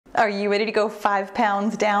Are you ready to go 5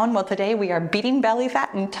 pounds down? Well, today we are beating belly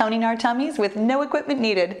fat and toning our tummies with no equipment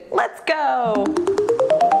needed. Let's go!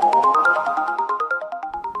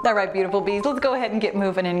 All right, beautiful bees, let's go ahead and get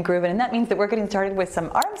moving and grooving. And that means that we're getting started with some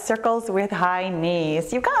arm circles with high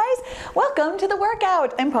knees. You guys, welcome to the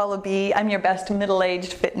workout. I'm Paula B. I'm your best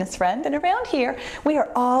middle-aged fitness friend. And around here, we are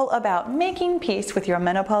all about making peace with your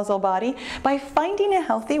menopausal body by finding a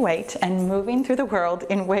healthy weight and moving through the world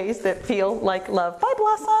in ways that feel like love. Bye,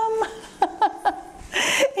 Blossom.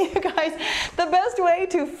 You guys, the best way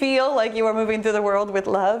to feel like you are moving through the world with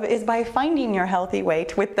love is by finding your healthy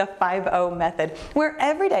weight with the 5-0 method, where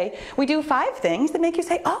every day we do 5 things that make you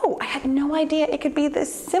say, oh, I had no idea it could be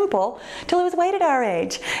this simple to lose weight at our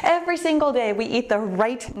age. Every single day we eat the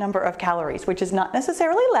right number of calories, which is not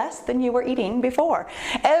necessarily less than you were eating before.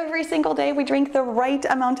 Every single day we drink the right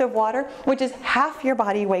amount of water, which is half your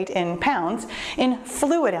body weight in pounds, in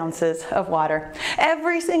fluid ounces of water.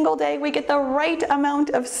 Every single day we get the right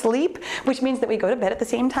amount of sleep, which means that we go to bed at the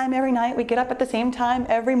same time every night, we get up at the same time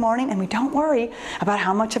every morning, and we don't worry about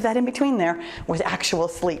how much of that in between there was actual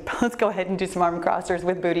sleep. Let's go ahead and do some arm crossers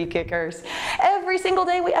with booty kickers. Every single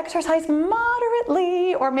day we exercise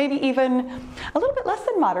moderately, or maybe even a little bit less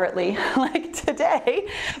than moderately, like today,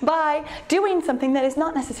 by doing something that is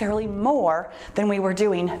not necessarily more than we were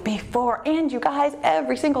doing before. And you guys,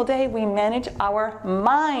 every single day we manage our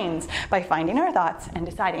minds by finding our thoughts and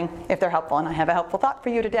deciding if they're helpful. And I have a helpful thought for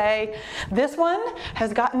you today. This one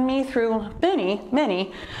has gotten me through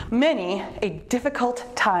many a difficult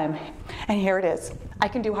time. And here it is. I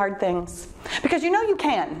can do hard things. Because you know you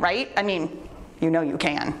can, right? I mean, you know you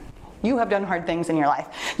can. You have done hard things in your life.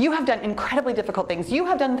 You have done incredibly difficult things. You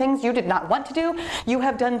have done things you did not want to do. You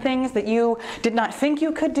have done things that you did not think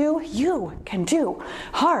you could do. You can do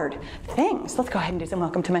hard things. Let's go ahead and do some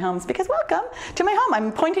welcome to my homes, because welcome to my home.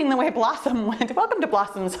 I'm pointing the way Blossom went. Welcome to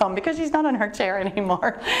Blossom's home, because she's not on her chair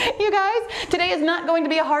anymore. You guys, today is not going to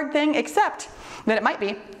be a hard thing, except that it might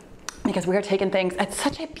be, because we are taking things at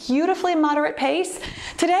such a beautifully moderate pace.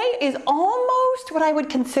 Today is almost what I would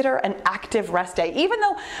consider an active rest day, even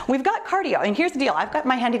though we've got cardio. And here's the deal, I've got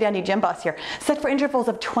my handy dandy gym bus here set for intervals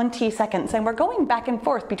of 20 seconds, and we're going back and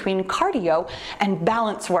forth between cardio and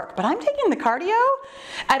balance work. But I'm taking the cardio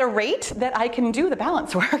at a rate that I can do the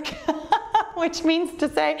balance work. Which means to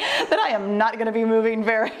say that I am not going to be moving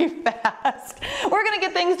very fast. We're going to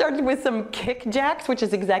get things started with some kick jacks, which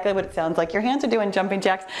is exactly what it sounds like. Your hands are doing jumping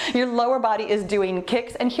jacks, your lower body is doing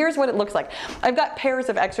kicks, and here's what it looks like. I've got pairs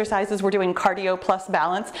of exercises. We're doing cardio plus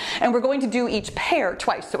balance, and we're going to do each pair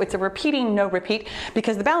twice. So it's a repeating, no repeat,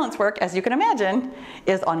 because the balance work, as you can imagine,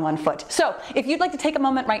 is on one foot. So if you'd like to take a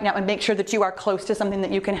moment right now and make sure that you are close to something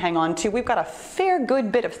that you can hang on to, we've got a fair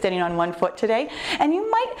good bit of standing on one foot today, and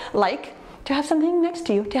you might like to have something next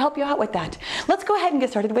to you to help you out with that. Let's go ahead and get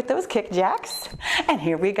started with those kick jacks. And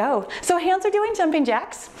here we go. So hands are doing jumping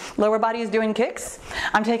jacks, lower body is doing kicks.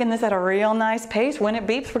 I'm taking this at a real nice pace. When it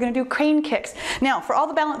beeps, we're gonna do crane kicks. Now, for all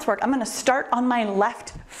the balance work, I'm gonna start on my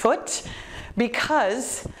left foot,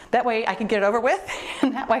 because that way I can get it over with,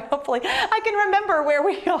 and that way hopefully I can remember where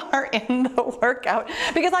we are in the workout,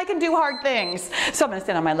 because I can do hard things. So I'm going to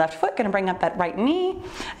stand on my left foot, going to bring up that right knee,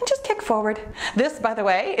 and just kick forward. This, by the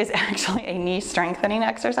way, is actually a knee strengthening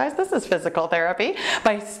exercise. This is physical therapy.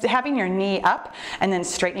 By having your knee up and then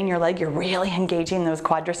straightening your leg, you're really engaging those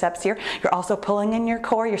quadriceps here. You're also pulling in your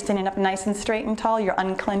core. You're standing up nice and straight and tall. You're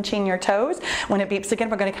unclenching your toes. When it beeps again,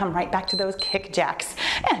 we're going to come right back to those kick jacks.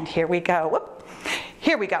 And here we go. Whoop.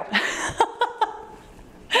 Here we go.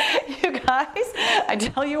 You guys, I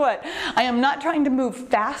tell you what, I am not trying to move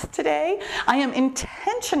fast today. I am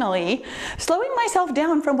intentionally slowing myself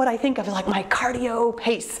down from what I think of as like my cardio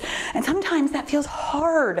pace. And sometimes that feels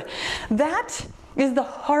hard. That is the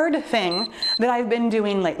hard thing that I've been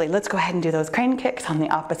doing lately. Let's go ahead and do those crane kicks on the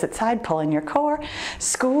opposite side. Pull in your core,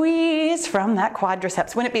 squeeze from that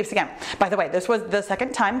quadriceps when it beeps again. By the way, this was the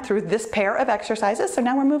second time through this pair of exercises, so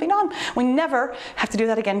now we're moving on. We never have to do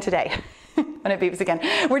that again today. When it beeps again.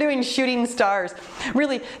 We're doing shooting stars,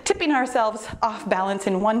 really tipping ourselves off balance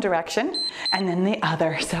in one direction and then the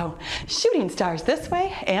other. So shooting stars this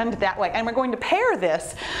way and that way. And we're going to pair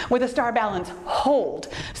this with a star balance hold.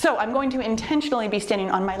 So I'm going to intentionally be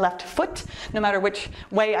standing on my left foot, no matter which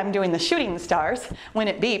way I'm doing the shooting stars when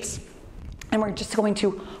it beeps. And we're just going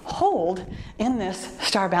to hold in this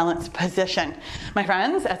star balance position. My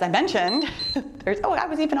friends, as I mentioned, I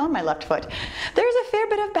was even on my left foot. There's a fair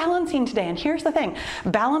bit of balancing today, and here's the thing.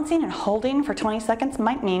 Balancing and holding for 20 seconds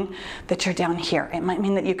might mean that you're down here. It might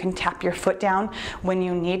mean that you can tap your foot down when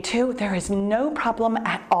you need to. There is no problem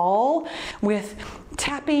at all with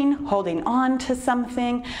tapping, holding on to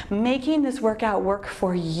something, making this workout work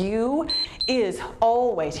for you is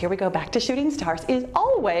always, here we go back to shooting stars, is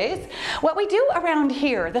always what we do around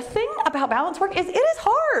here. The thing about balance work is it is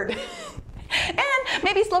hard. And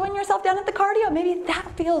maybe slowing yourself down at the cardio, maybe that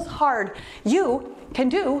feels hard. You can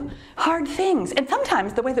do hard things. And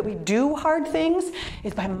sometimes the way that we do hard things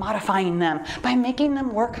is by modifying them, by making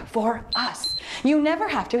them work for us. You never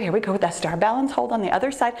have to. Here we go with that star balance hold on the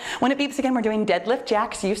other side. When it beeps again, we're doing deadlift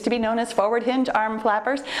jacks, used to be known as forward hinge arm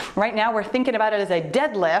flappers. Right now we're thinking about it as a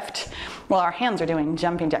deadlift. Well, our hands are doing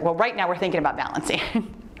jumping jack. Well, right now we're thinking about balancing.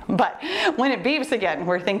 But when it beeps again,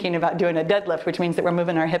 we're thinking about doing a deadlift, which means that we're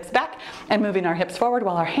moving our hips back and moving our hips forward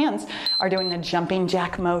while our hands are doing the jumping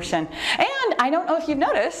jack motion. And I don't know if you've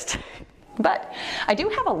noticed, but I do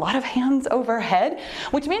have a lot of hands overhead,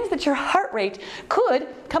 which means that your heart rate could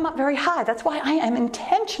come up very high. That's why I am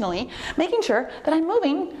intentionally making sure that I'm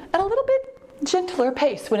moving at a little bit gentler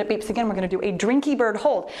pace. When it beeps again, we're going to do a drinky bird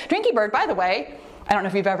hold. Drinky bird, by the way, I don't know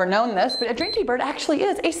if you've ever known this, but a drinky bird actually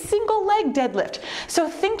is a single leg deadlift. So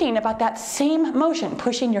thinking about that same motion,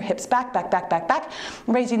 pushing your hips back, back, back, back, back,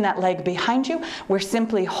 raising that leg behind you, we're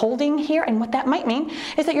simply holding here. And what that might mean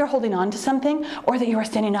is that you're holding on to something, or that you are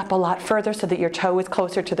standing up a lot further so that your toe is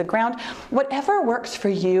closer to the ground. Whatever works for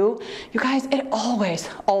you, you guys, it always,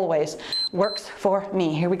 always works for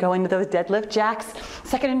me. Here we go into those deadlift jacks.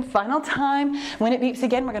 Second and final time. When it beeps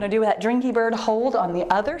again, we're going to do that drinky bird hold on the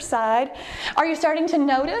other side. Are you starting to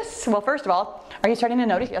notice? Well, first of all, are you starting to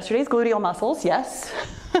notice yesterday's gluteal muscles? Yes.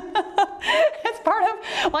 It's part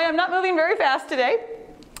of why I'm not moving very fast today.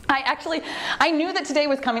 I knew that today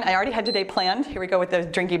was coming. I already had today planned. Here we go with the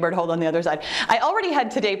drinky bird hold on the other side. I already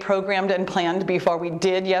had today programmed and planned before we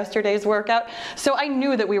did yesterday's workout. So I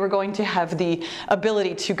knew that we were going to have the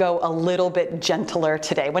ability to go a little bit gentler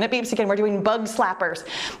today. When it beeps again, we're doing bug slappers.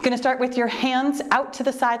 I'm going to start with your hands out to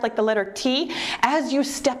the side like the letter T. As you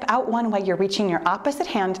step out one way, you're reaching your opposite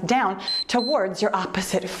hand down towards your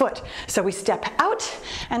opposite foot. So we step out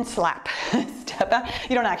and slap. Step out.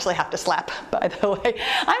 You don't actually have to slap, by the way.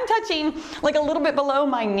 I'm touching like a little bit below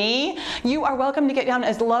my knee. You are welcome to get down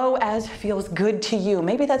as low as feels good to you.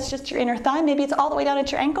 Maybe that's just your inner thigh. Maybe it's all the way down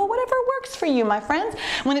at your ankle. Whatever works for you, my friends.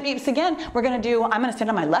 When it beeps again, I'm going to stand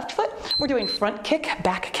on my left foot. We're doing front kick,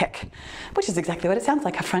 back kick, which is exactly what it sounds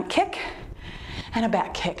like, a front kick and a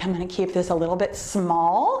back kick. I'm going to keep this a little bit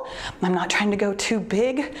small. I'm not trying to go too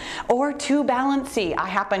big or too balancy. I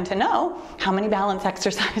happen to know how many balance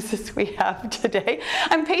exercises we have today.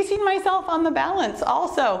 I'm pacing myself on the balance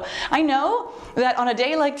also. I know that on a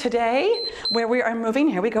day like today where we are moving,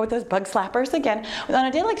 here we go with those bug slappers again. On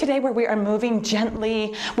a day like today where we are moving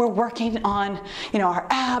gently, we're working on, our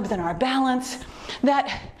abs and our balance,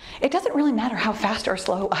 that it doesn't really matter how fast or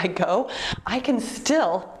slow I go. I can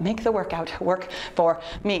still make the workout work for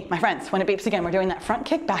me. My friends, when it beeps again, we're doing that front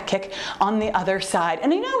kick, back kick on the other side.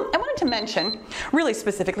 And I wanted to mention really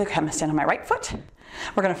specifically, okay, I'm going to stand on my right foot.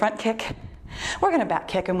 We're going to front kick. We're going to back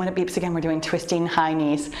kick, and when it beeps again, we're doing twisting high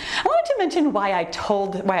knees. I wanted to mention why I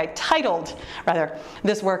titled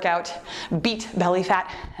this workout, Beat Belly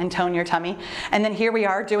Fat and Tone Your Tummy. And then here we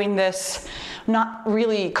are doing this not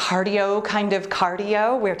really cardio kind of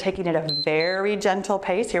cardio. We're taking it a very gentle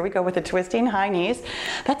pace. Here we go with the twisting high knees.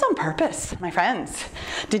 That's on purpose, my friends.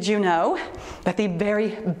 Did you know that the very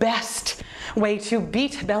best way to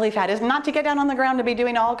beat belly fat is not to get down on the ground to be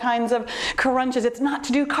doing all kinds of crunches? It's not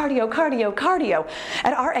to do cardio.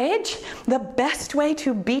 At our age, the best way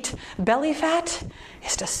to beat belly fat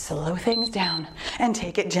is to slow things down and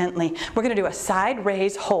take it gently. We're going to do a side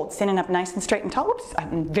raise hold, standing up nice and straight and tall. Oops, I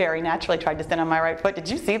very naturally tried to stand on my right foot. Did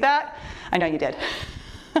you see that? I know you did.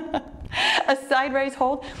 A side raise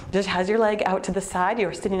hold just has your leg out to the side.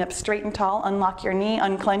 You're sitting up straight and tall. Unlock your knee,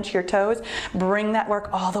 unclench your toes. Bring that work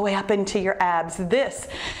all the way up into your abs. This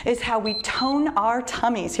is how we tone our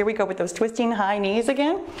tummies. Here we go with those twisting high knees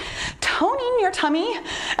again. Toning your tummy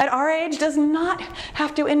at our age does not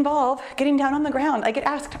have to involve getting down on the ground. I get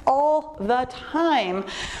asked all the time,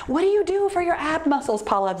 what do you do for your ab muscles,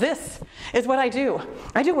 Paula? This is what I do.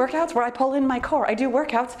 I do workouts where I pull in my core. I do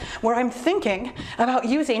workouts where I'm thinking about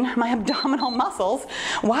using my abdominal muscles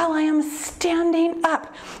while I am standing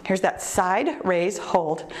up. Here's that side raise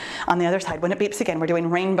hold on the other side. When it beeps again, we're doing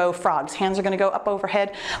rainbow frogs. Hands are going to go up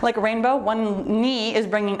overhead like a rainbow. One knee is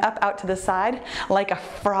bringing up out to the side like a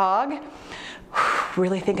frog.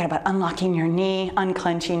 Really thinking about unlocking your knee,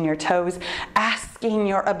 unclenching your toes, asking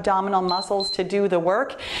your abdominal muscles to do the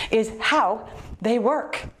work is how they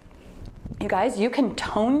work. You guys, you can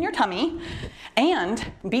tone your tummy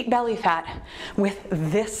and beat belly fat with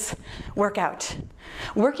this workout.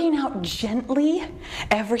 working out gently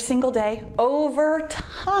every single day over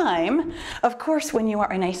time, of course, when you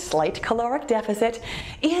are in a slight caloric deficit,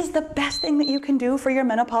 is the best thing that you can do for your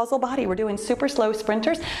menopausal body. We're doing super slow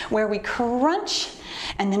sprinters where we crunch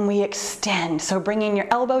and then we extend. So bringing your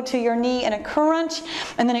elbow to your knee in a crunch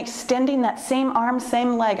and then extending that same arm,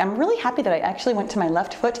 same leg. I'm really happy that I actually went to my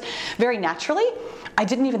left foot very naturally. I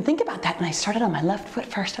didn't even think about that, and I started on my left foot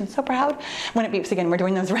first. I'm so proud. When it beeps again, we're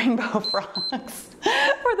doing those rainbow frogs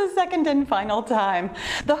for the second and final time.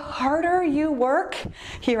 The harder you work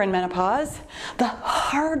here in menopause, the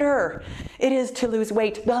harder it is to lose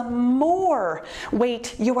weight, the more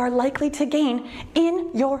weight you are likely to gain in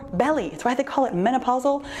your belly. That's why they call it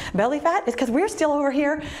menopausal belly fat, is because we're still over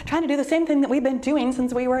here trying to do the same thing that we've been doing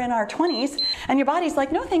since we were in our 20s, and your body's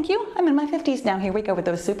like, no thank you, I'm in my 50s now. Here we go with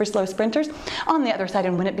those super slow sprinters. On the other side,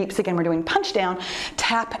 and when it beeps again, we're doing punch down,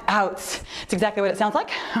 tap outs. It's exactly what it sounds like.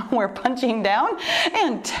 We're punching down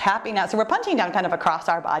and tapping out. So we're punching down kind of across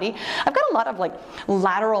our body. I've got a lot of like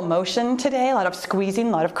lateral motion today, a lot of squeezing,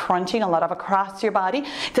 a lot of crunching, a lot of across your body.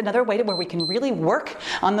 It's another way where we can really work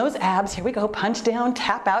on those abs. Here we go, punch down,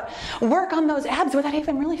 tap out. Work on those abs without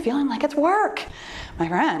even really feeling like it's work. My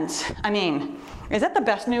friends, I mean, is that the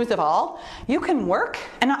best news of all? You can work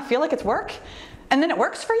and not feel like it's work, and then it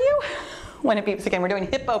works for you? When it beeps again, we're doing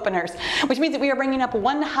hip openers, which means that we are bringing up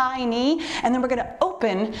one high knee, and then we're gonna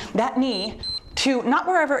open that knee to not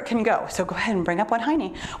wherever it can go. So go ahead and bring up one high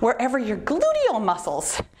knee, wherever your gluteal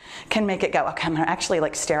muscles can make it go. Okay, I'm gonna actually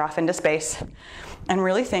like stare off into space and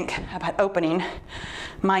really think about opening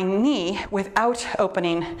my knee without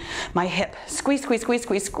opening my hip. Squeeze, squeeze, squeeze,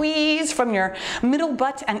 squeeze, squeeze from your middle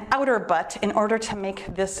butt and outer butt in order to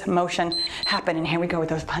make this motion happen. And here we go with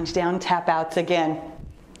those punch down, tap outs again.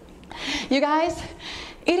 You guys,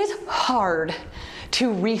 it is hard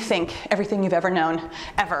to rethink everything you've ever known,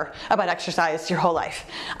 ever, about exercise your whole life.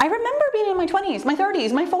 I remember being in my 20s, my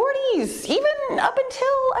 30s, my 40s, even up until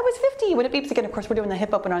I was 50. When it beeps again, of course, we're doing the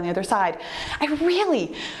hip opener on the other side. I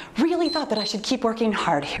really, really thought that I should keep working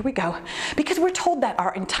hard. Here we go. Because we're told that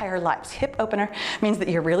our entire lives. Hip opener means that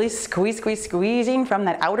you're really squeezing from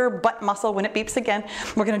that outer butt muscle. When it beeps again,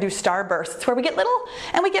 we're gonna do starbursts, where we get little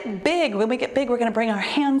and we get big. When we get big, we're gonna bring our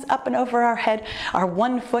hands up and over our head, our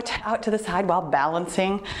one foot out to the side while balancing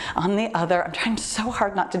on the other. I'm trying so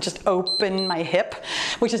hard not to just open my hip,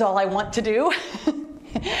 which is all I want to do.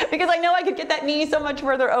 Because I know I could get that knee so much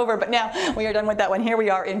further over, but now we are done with that one. Here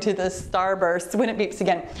we are into the starbursts. When it beeps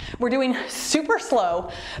again, we're doing super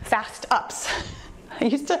slow, fast ups. I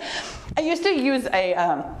used to use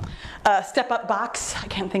a step-up box. I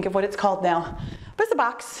can't think of what it's called now. But it's a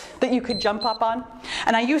box that you could jump up on.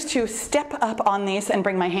 And I used to step up on these and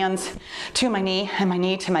bring my hands to my knee and my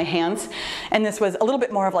knee to my hands. And this was a little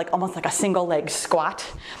bit more of like almost like a single leg squat.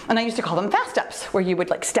 And I used to call them fast ups, where you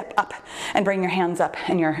would like step up and bring your hands up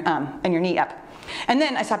and your knee up. And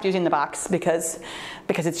then I stopped using the box because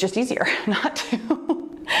it's just easier not to.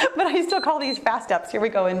 But I still call these fast ups. Here we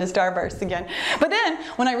go into starbursts again. But then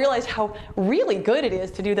when I realized how really good it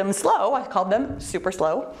is to do them slow, I called them super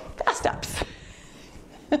slow fast ups.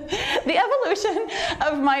 The evolution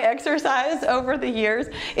of my exercise over the years,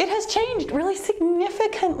 it has changed really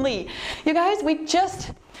significantly. You guys, we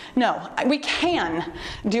can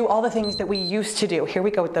do all the things that we used to do. Here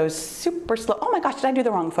we go with those super slow. Oh my gosh, did I do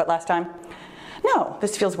the wrong foot last time? No,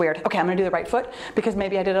 this feels weird. Okay, I'm gonna do the right foot because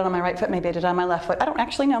maybe I did it on my right foot, maybe I did it on my left foot. I don't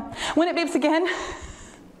actually know. When it beeps again,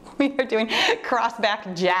 we are doing cross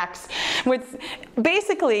back jacks, which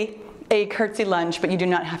basically a curtsy lunge, but you do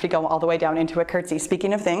not have to go all the way down into a curtsy.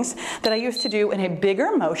 Speaking of things that I used to do in a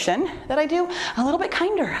bigger motion, that I do a little bit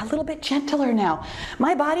kinder, a little bit gentler now.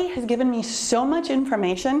 My body has given me so much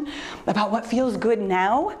information about what feels good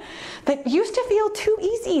now that used to feel too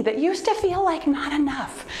easy, that used to feel like not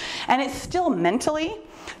enough. And it's still mentally,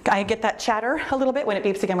 I get that chatter a little bit. When it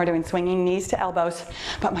beeps again, we're doing swinging knees to elbows.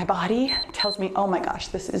 But my body tells me, oh my gosh,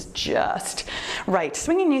 this is just right.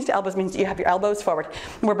 Swinging knees to elbows means that you have your elbows forward.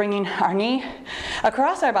 We're bringing our knee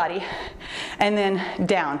across our body and then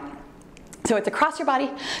down. So it's across your body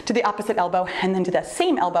to the opposite elbow and then to the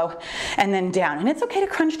same elbow and then down. And it's okay to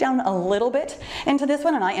crunch down a little bit into this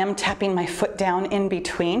one, and I am tapping my foot down in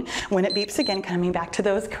between. When it beeps again, coming back to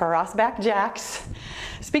those cross back jacks.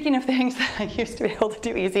 Speaking of things that I used to be able to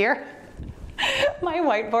do easier, my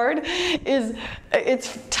whiteboard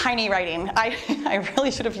it's tiny writing. I really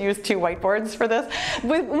should have used 2 whiteboards for this.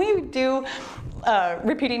 When we do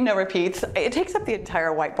repeating no repeats, it takes up the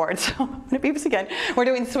entire whiteboard. So when it beeps again, we're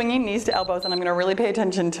doing swinging knees to elbows, and I'm gonna really pay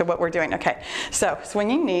attention to what we're doing. Okay, so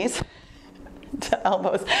swinging knees to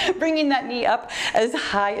elbows. Bringing that knee up as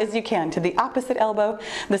high as you can to the opposite elbow,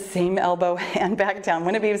 the same elbow, and back down.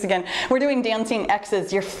 When it beeps again, we're doing dancing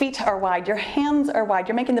X's. Your feet are wide, your hands are wide.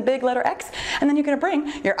 You're making the big letter X, and then you're gonna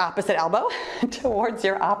bring your opposite elbow towards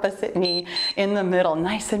your opposite knee in the middle.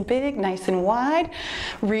 Nice and big, nice and wide.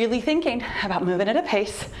 Really thinking about moving at a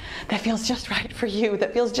pace that feels just right for you,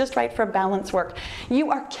 that feels just right for balance work.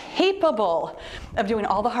 You are capable of doing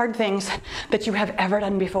all the hard things that you have ever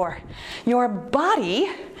done before. Your body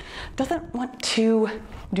doesn't want to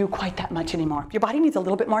do quite that much anymore. Your body needs a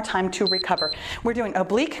little bit more time to recover. We're doing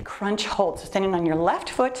oblique crunch hold. So standing on your left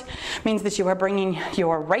foot means that you are bringing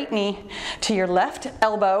your right knee to your left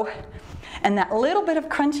elbow, and that little bit of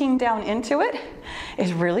crunching down into it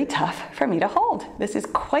is really tough for me to hold. This is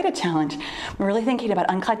quite a challenge. I'm really thinking about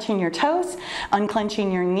unclenching your toes,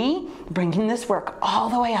 unclenching your knee, bringing this work all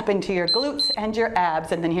the way up into your glutes and your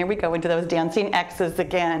abs. And then here we go into those dancing X's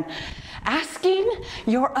again. Asking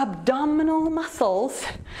your abdominal muscles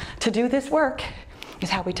to do this work is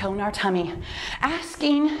how we tone our tummy.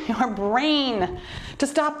 Asking your brain to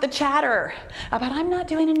stop the chatter about I'm not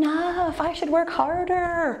doing enough, I should work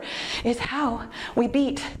harder, is how we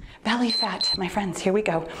beat belly fat. My friends, here we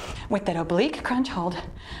go with that oblique crunch hold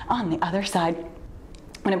on the other side.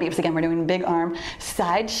 When it beeps again, we're doing big arm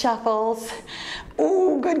side shuffles.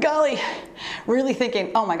 Ooh, good golly. Really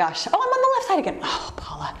thinking, oh my gosh. Oh, I'm on the left side again. Oh,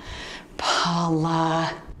 Paula.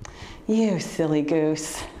 Paula, you silly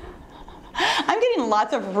goose. I'm getting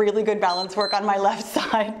lots of really good balance work on my left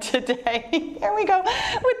side today. Here we go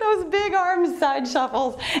with those big arm side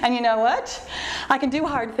shuffles. And you know what? I can do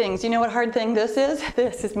hard things. You know what hard thing this is?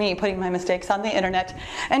 This is me putting my mistakes on the internet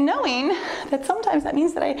and knowing that sometimes that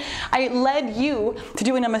means that I led you to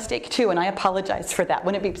doing a mistake too, and I apologize for that.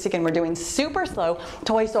 When it beeps again, we're doing super slow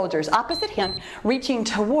toy soldiers. Opposite hand reaching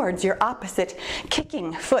towards your opposite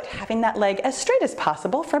kicking foot, having that leg as straight as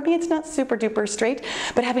possible. For me, it's not super duper straight,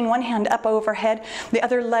 but having one hand up overhead, the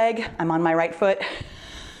other leg, I'm on my right foot.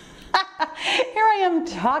 Here I am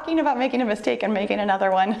talking about making a mistake and making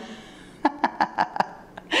another one.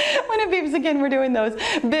 When it beeps again, we're doing those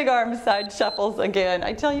big arm side shuffles again.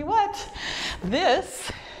 I tell you what,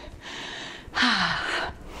 this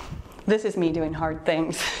is me doing hard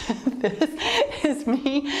things. This is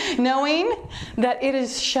me knowing that it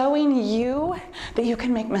is showing you that you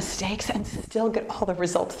can make mistakes and still get all the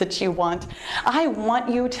results that you want. I want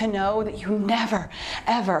you to know that you never,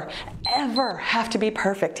 ever, ever have to be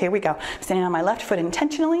perfect. Here we go. Standing on my left foot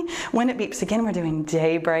intentionally. When it beeps again, we're doing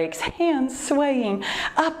day breaks. Hands swaying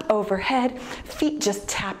up overhead, feet just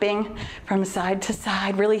tapping from side to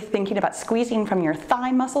side, really thinking about squeezing from your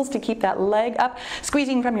thigh muscles to keep that leg up,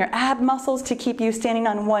 squeezing from your ab muscles to keep you standing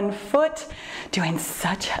on one foot. Doing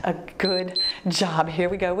such a good job. Here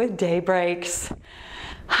we go with day breaks.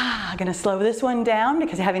 I'm gonna slow this one down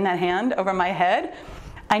because having that hand over my head,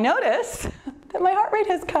 I notice that my heart rate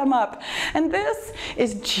has come up. And this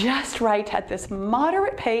is just right at this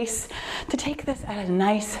moderate pace to take this at a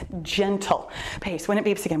nice, gentle pace. When it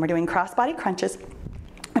beeps again, we're doing crossbody crunches,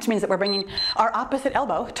 which means that we're bringing our opposite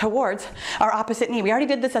elbow towards our opposite knee. We already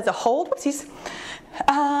did this as a hold. Whoopsies.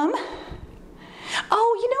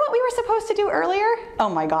 Oh, you know what we were supposed to do earlier? Oh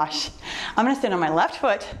my gosh. I'm gonna stand on my left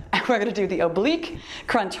foot and we're gonna do the oblique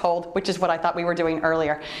crunch hold, which is what I thought we were doing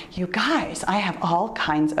earlier. You guys, I have all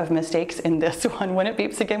kinds of mistakes in this one. When it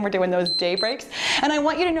beeps again, we're doing those day breaks. And I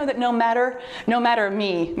want you to know that no matter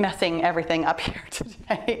me messing everything up here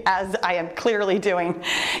today, as I am clearly doing,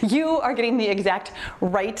 you are getting the exact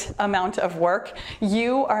right amount of work.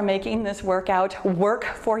 You are making this workout work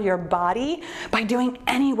for your body by doing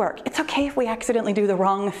any work. It's okay if we accidentally do the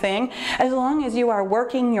wrong thing, as long as you are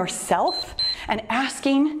working yourself and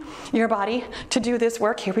asking your body to do this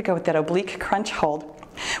work. Here we go with that oblique crunch hold.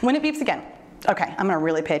 When it beeps again, okay, I'm gonna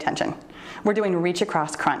really pay attention. We're doing reach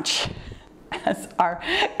across crunch as our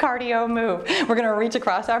cardio move. We're gonna reach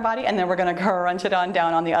across our body and then we're gonna crunch it on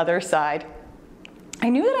down on the other side. I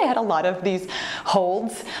knew that I had a lot of these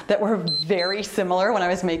holds that were very similar when I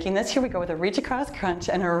was making this. Here we go with a reach across crunch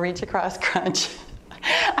and a reach across crunch.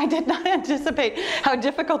 I did not anticipate how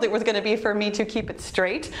difficult it was going to be for me to keep it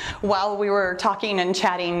straight while we were talking and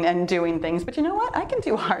chatting and doing things. But you know what? I can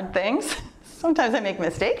do hard things. Sometimes I make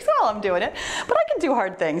mistakes while I'm doing it, but I can do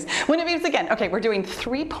hard things. When it beeps again, okay, we're doing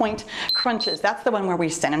 3-point crunches. That's the one where we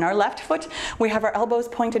stand on our left foot, we have our elbows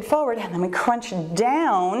pointed forward, and then we crunch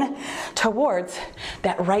down towards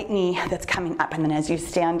that right knee that's coming up. And then as you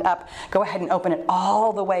stand up, go ahead and open it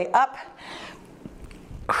all the way up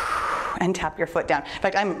and tap your foot down. In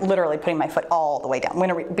fact, I'm literally putting my foot all the way down.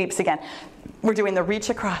 When it beeps again, we're doing the reach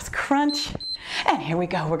across crunch, And here we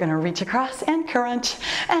go. We're gonna reach across and crunch,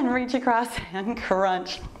 and reach across and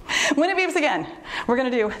crunch. When it beeps again, we're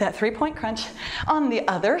gonna do that 3-point crunch on the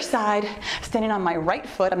other side, standing on my right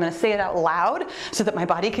foot. I'm gonna say it out loud so that my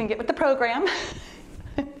body can get with the program.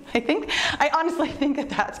 I honestly think that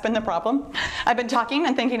that's been the problem. I've been talking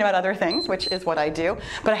and thinking about other things, which is what I do,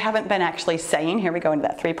 but I haven't been actually saying, here we go into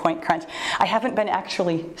that 3-point crunch. I haven't been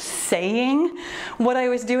actually saying what I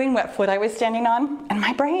was doing, what foot I was standing on, and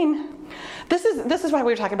my brain. This is why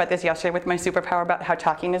we were talking about this yesterday with my superpower, about how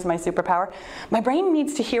talking is my superpower. My brain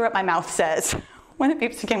needs to hear what my mouth says. When it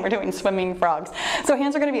beeps again, we're doing swimming frogs. So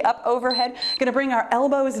hands are gonna be up overhead. Gonna bring our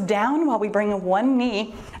elbows down while we bring one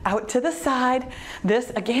knee out to the side.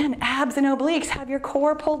 This, again, abs and obliques. Have your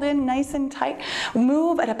core pulled in nice and tight.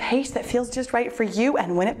 Move at a pace that feels just right for you.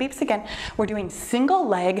 And when it beeps again, we're doing single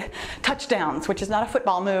leg touchdowns, which is not a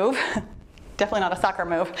football move. Definitely not a soccer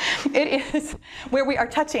move. It is where we are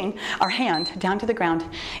touching our hand down to the ground,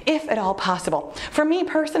 if at all possible. For me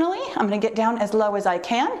personally, I'm gonna get down as low as I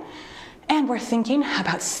can. And we're thinking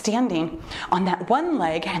about standing on that one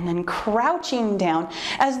leg and then crouching down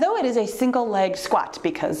as though it is a single leg squat,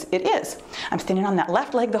 because it is. I'm standing on that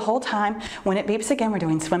left leg the whole time. When it beeps again, we're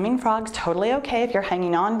doing swimming frogs. Totally okay if you're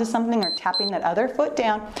hanging on to something or tapping that other foot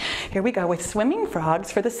down. Here we go with swimming frogs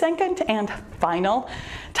for the second and final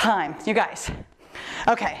time. You guys.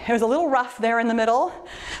 Okay, it was a little rough there in the middle,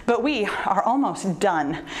 but we are almost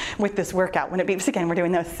done with this workout. When it beeps again, we're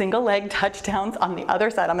doing those single leg touchdowns on the other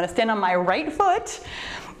side. I'm gonna stand on my right foot,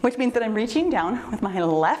 which means that I'm reaching down with my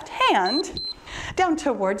left hand down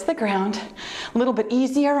towards the ground. A little bit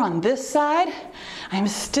easier on this side. I'm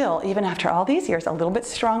still, even after all these years, a little bit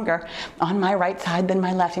stronger on my right side than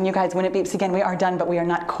my left. And you guys, when it beeps again, we are done, but we are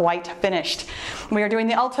not quite finished. We are doing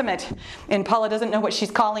the ultimate, and Paula doesn't know what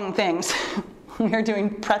she's calling things. We are doing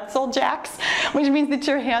pretzel jacks, which means that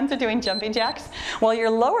your hands are doing jumping jacks while your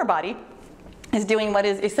lower body is doing what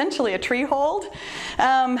is essentially a tree hold,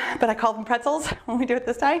 but I call them pretzels when we do it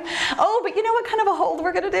this time. Oh, but you know what kind of a hold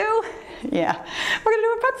we're gonna do? Yeah, we're gonna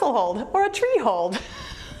do a pretzel hold or a tree hold.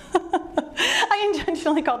 I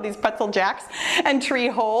intentionally called these pretzel jacks and tree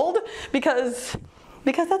hold because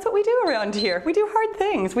that's what we do around here. We do hard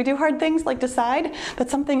things. We do hard things like decide that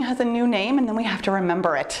something has a new name and then we have to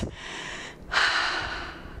remember it.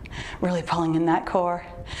 Really pulling in that core.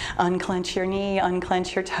 Unclench your knee,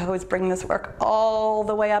 unclench your toes. Bring this work all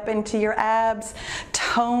the way up into your abs,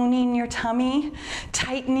 toning your tummy,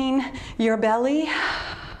 tightening your belly.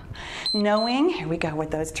 Knowing, here we go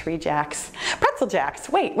with those tree jacks. Pretzel jacks,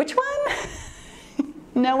 wait, which one?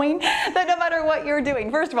 Knowing that no matter what you're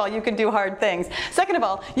doing, first of all, you can do hard things. Second of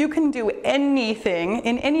all, you can do anything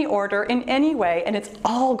in any order, in any way, and it's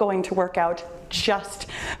all going to work out just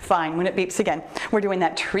fine. When it beeps again, we're doing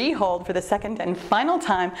that tree hold for the second and final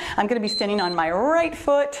time. I'm going to be standing on my right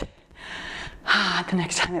foot. The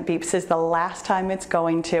next time it beeps is the last time it's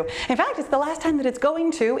going to. In fact, it's the last time that it's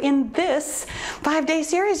going to in this 5-day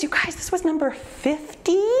series. You guys, this was number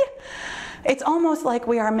 50. It's almost like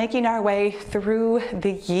we are making our way through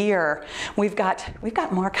the year. We've got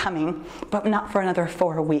more coming, but not for another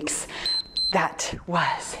 4 weeks. That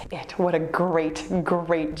was it. What a great,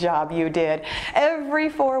 great job you did. Every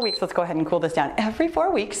 4 weeks, let's go ahead and cool this down. Every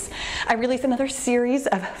 4 weeks, I release another series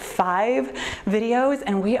of 5 videos,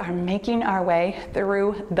 and we are making our way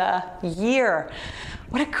through the year.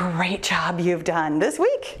 What a great job you've done this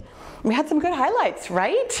week. We had some good highlights,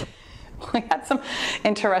 right? We had some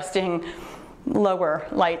interesting lower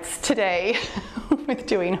lights today with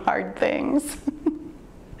doing hard things.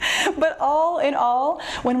 But all in all,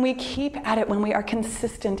 when we keep at it, when we are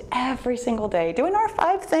consistent every single day, doing our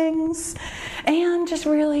 5 things and just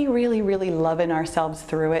really, really, really loving ourselves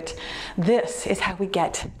through it, this is how we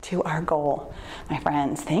get to our goal. My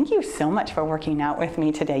friends, thank you so much for working out with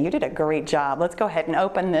me today. You did a great job. Let's go ahead and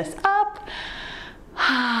open this up.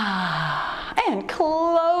 And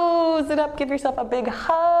close it up. Give yourself a big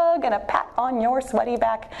hug and a pat on your sweaty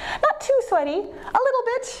back. Not too sweaty, a little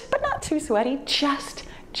bit, but not too sweaty. Just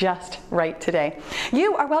right today.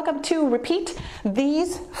 You are welcome to repeat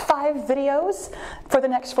these 5 videos for the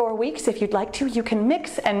next 4 weeks if you'd like to. You can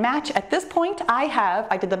mix and match. At this point,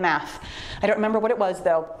 I did the math. I don't remember what it was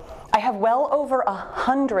though. I have well over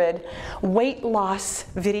 100 weight loss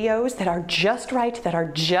videos that are just right, that are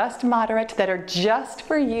just moderate, that are just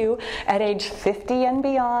for you at age 50 and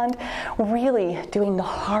beyond, really doing the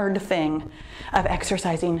hard thing of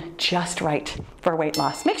exercising just right for weight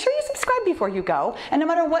loss. Make sure you subscribe before you go, and no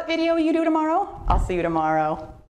matter what video you do tomorrow, I'll see you tomorrow.